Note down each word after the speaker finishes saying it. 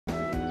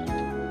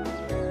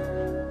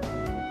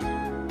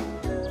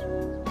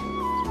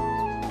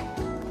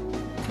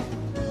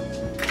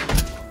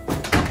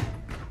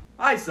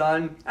Hi,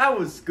 son. How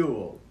was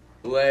school?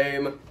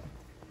 Lame.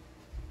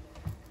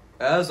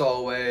 As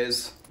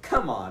always.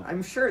 Come on,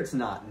 I'm sure it's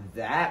not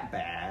that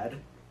bad.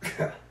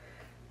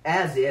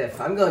 As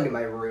if. I'm going to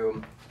my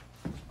room.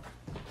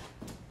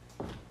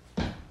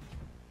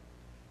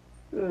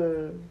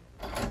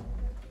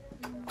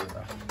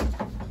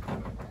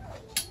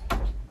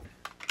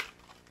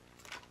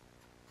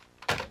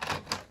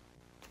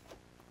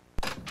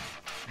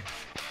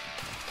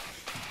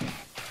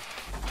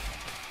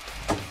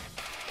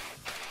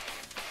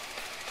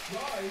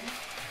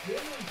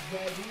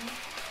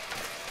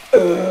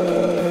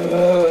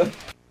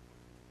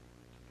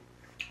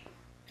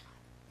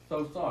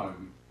 So,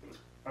 son,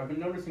 I've been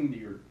noticing that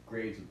your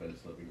grades have been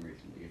slipping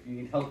recently. If you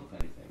need help with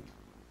anything,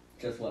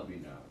 just let me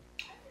know.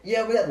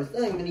 Yeah, whatever.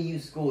 I'm going to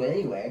use school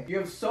anyway. You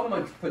have so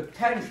much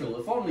potential.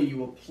 If only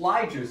you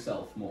applied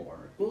yourself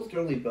more. School's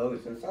totally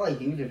bogus, and it's not like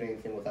you did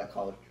anything with that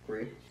college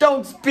degree.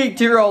 Don't speak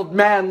to your old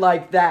man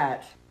like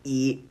that.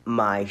 Eat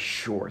my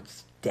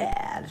shorts,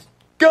 Dad.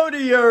 Go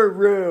to your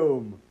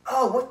room.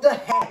 Oh, what the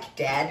heck,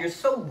 Dad? You're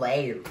so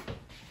lame.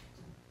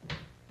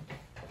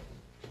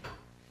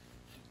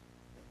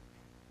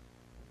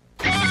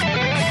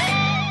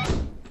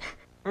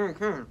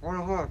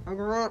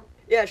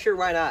 Yeah, sure,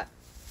 why not?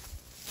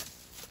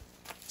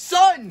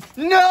 Son,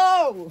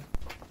 no!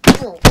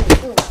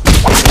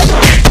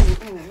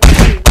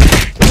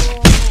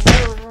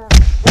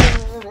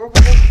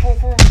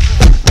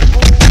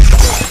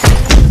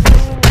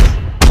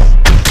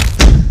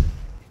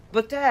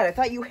 But Dad, I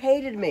thought you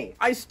hated me.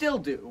 I still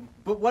do,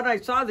 but when I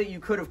saw that you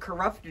could have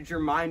corrupted your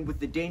mind with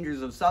the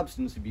dangers of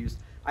substance abuse,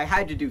 I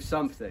had to do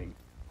something.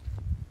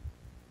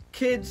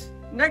 Kids,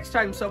 next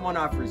time someone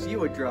offers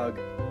you a drug,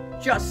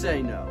 just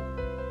say no.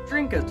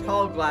 Drink a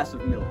tall glass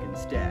of milk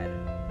instead.